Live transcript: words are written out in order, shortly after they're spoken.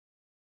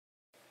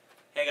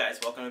Hey guys,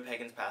 welcome to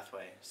Pagan's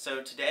Pathway.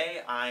 So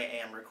today I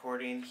am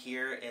recording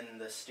here in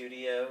the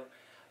studio.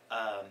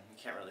 You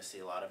can't really see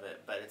a lot of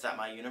it, but it's at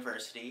my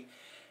university.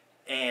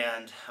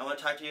 And I want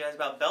to talk to you guys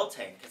about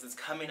Beltane, because it's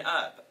coming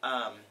up.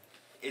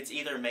 It's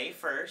either May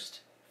 1st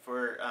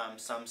for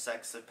some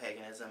sects of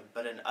paganism,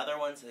 but in other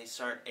ones they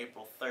start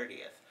April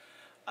 30th.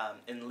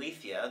 In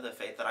Lythia, the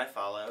faith that I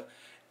follow,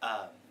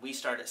 we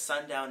start at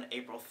sundown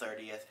April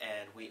 30th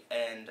and we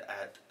end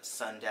at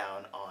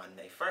sundown on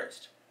May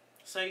 1st.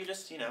 So you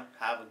just,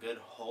 have a good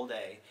whole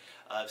day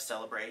of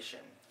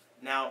celebration.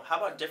 Now, how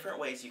about different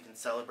ways you can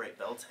celebrate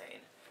Beltane?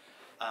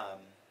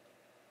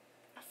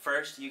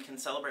 First, you can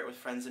celebrate with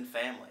friends and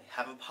family.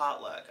 Have a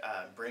potluck.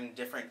 Bring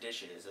different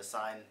dishes.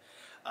 Assign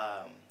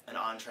an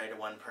entree to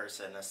one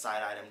person, a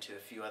side item to a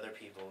few other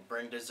people.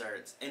 Bring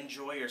desserts.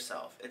 Enjoy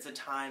yourself. It's a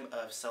time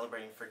of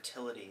celebrating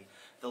fertility,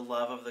 the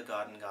love of the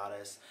god and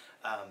goddess,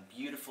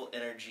 beautiful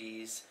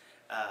energies,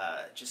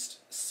 just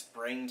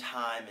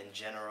springtime in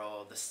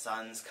general, the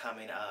sun's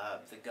coming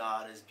up, the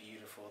god is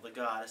beautiful, the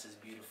goddess is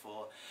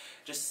beautiful.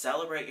 Just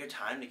celebrate your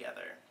time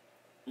together.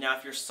 Now,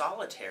 if you're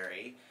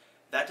solitary,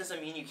 that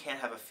doesn't mean you can't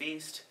have a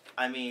feast.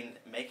 I mean,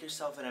 make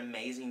yourself an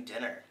amazing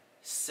dinner.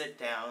 Sit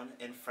down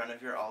in front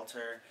of your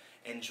altar,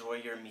 enjoy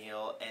your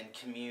meal, and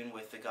commune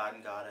with the god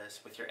and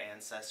goddess, with your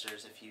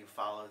ancestors if you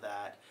follow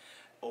that,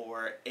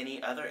 or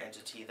any other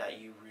entity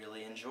that you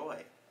really enjoy.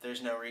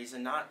 There's no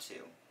reason not to.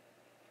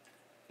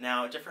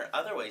 Now, different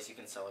other ways you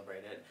can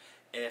celebrate it,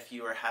 if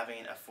you are having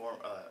a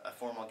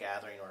formal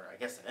gathering, or I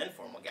guess an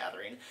informal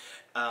gathering,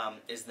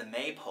 is the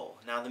maypole.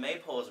 Now, the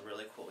maypole is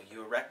really cool.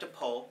 You erect a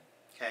pole,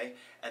 okay,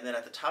 and then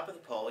at the top of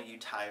the pole you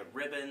tie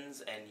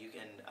ribbons, and you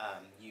can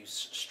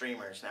use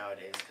streamers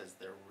nowadays because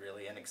they're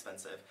really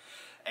inexpensive,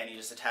 and you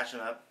just attach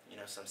them up,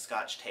 some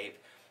scotch tape,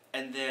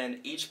 and then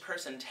each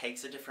person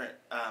takes a different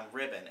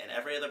ribbon, and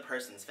every other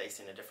person's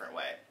facing a different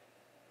way.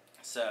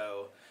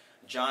 So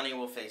Johnny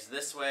will face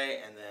this way,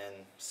 and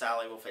then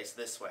Sally will face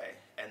this way,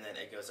 and then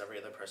it goes every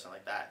other person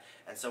like that.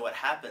 And so what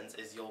happens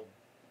is you'll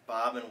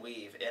bob and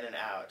weave in and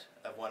out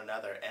of one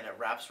another, and it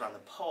wraps around the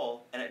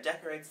pole, and it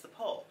decorates the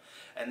pole.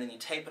 And then you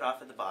tape it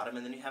off at the bottom,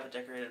 and then you have a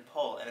decorated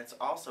pole. And it's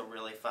also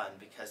really fun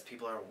because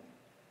people are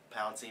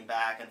bouncing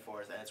back and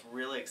forth, and it's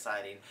really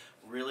exciting.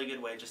 Really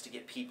good way just to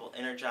get people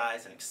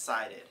energized and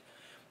excited.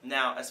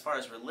 Now, as far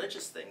as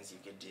religious things you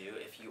could do,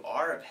 if you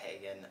are a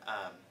pagan,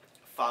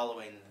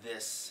 following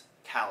this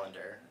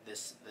calendar,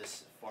 this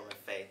form of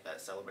faith that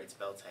celebrates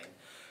Beltane,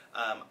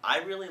 I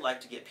really like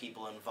to get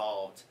people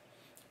involved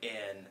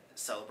in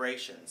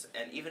celebrations,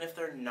 and even if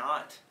they're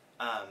not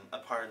a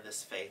part of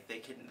this faith, they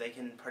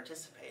can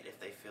participate if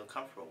they feel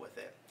comfortable with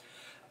it.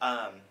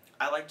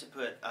 I like to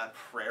put a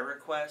prayer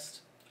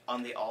request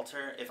on the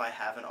altar if I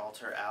have an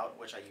altar out,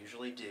 which I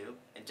usually do,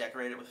 and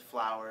decorate it with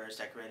flowers,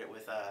 decorate it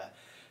with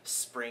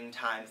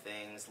springtime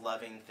things,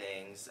 loving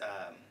things,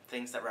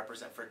 things that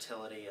represent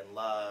fertility and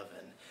love,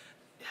 and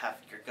have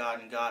your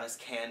god and goddess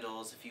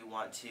candles if you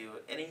want to.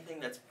 Anything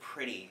that's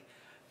pretty.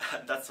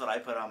 That's what I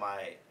put on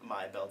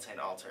my Beltane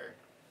altar.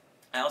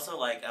 I also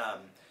like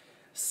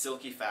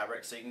silky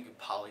fabric, so you can get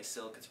poly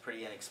silk. It's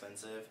pretty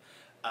inexpensive.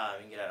 You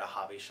can get it at a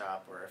hobby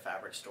shop or a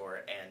fabric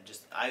store, and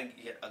I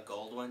get a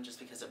gold one just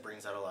because it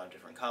brings out a lot of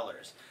different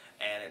colors,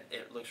 and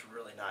it looks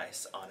really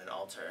nice on an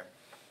altar.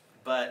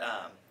 But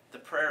the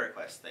prayer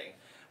request thing,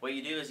 what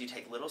you do is you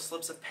take little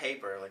slips of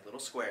paper, like little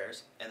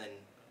squares, and then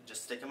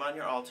just stick them on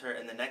your altar,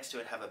 and then next to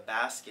it have a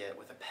basket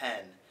with a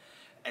pen.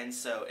 And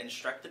so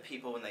instruct the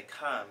people when they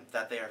come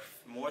that they are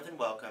more than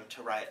welcome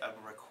to write a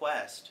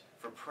request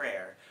for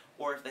prayer,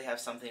 or if they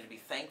have something to be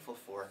thankful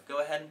for, go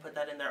ahead and put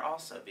that in there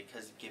also,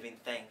 because giving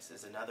thanks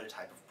is another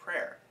type of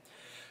prayer.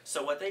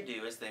 So what they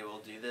do is they will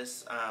do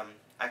this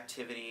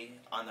activity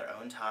on their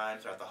own time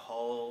throughout the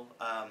whole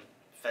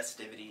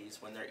festivities,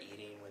 when they're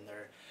eating, when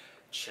they're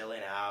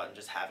chilling out and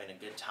just having a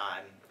good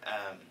time.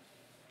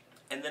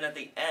 And then at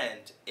the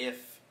end,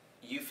 if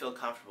you feel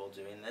comfortable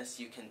doing this,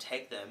 you can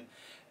take them,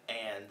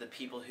 and the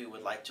people who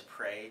would like to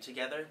pray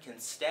together can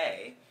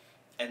stay,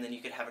 and then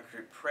you could have a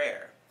group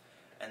prayer,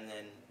 and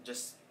then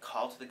just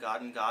call to the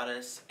god and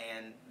goddess,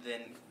 and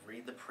then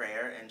read the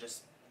prayer, and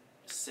just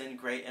send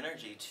great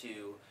energy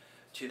to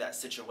that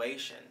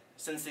situation.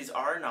 Since these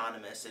are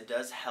anonymous, it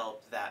does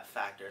help that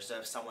factor. So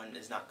if someone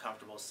is not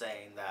comfortable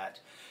saying that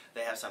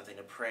they have something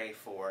to pray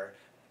for,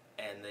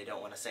 and they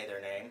don't want to say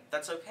their name,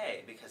 that's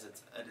okay, because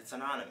it's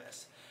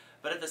anonymous.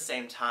 But at the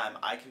same time,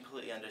 I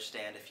completely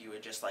understand if you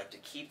would just like to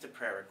keep the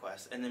prayer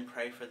requests and then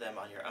pray for them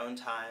on your own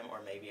time, or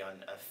maybe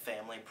on a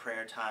family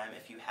prayer time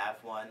if you have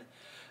one.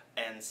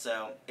 And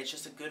so it's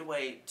just a good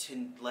way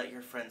to let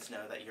your friends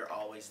know that you're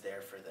always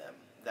there for them,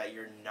 that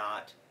you're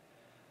not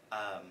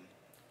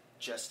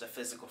just a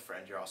physical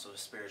friend, you're also a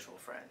spiritual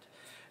friend.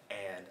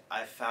 And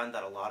I've found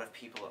that a lot of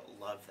people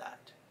love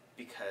that,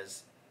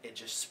 because it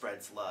just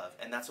spreads love.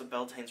 And that's what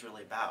Beltane's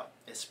really about,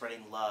 is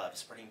spreading love,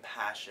 spreading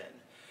passion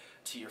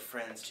to your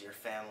friends, to your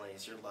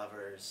families, your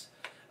lovers.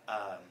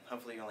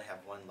 Hopefully you only have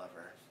one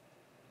lover.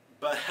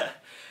 But,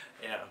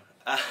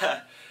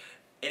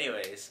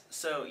 Anyways,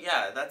 so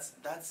yeah,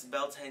 that's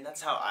Beltane.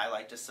 That's how I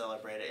like to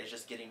celebrate it. Is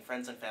just getting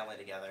friends and family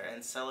together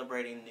and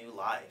celebrating new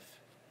life,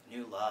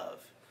 new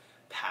love,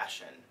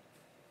 passion.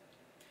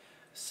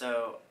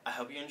 So I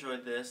hope you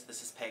enjoyed this.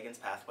 This is Pagan's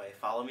Pathway.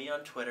 Follow me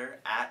on Twitter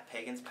at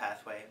Pagan's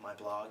Pathway. My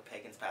blog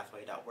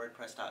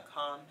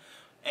paganspathway.wordpress.com,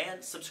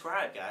 and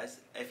subscribe,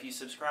 guys. If you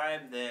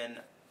subscribe, then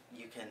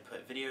you can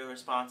put video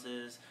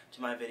responses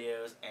to my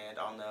videos, and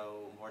I'll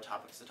know more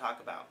topics to talk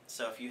about.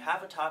 So if you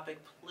have a topic,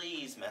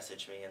 please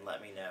message me and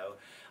let me know.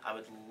 I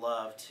would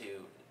love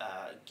to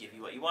give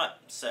you what you want.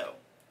 So,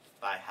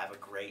 bye. Have a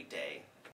great day.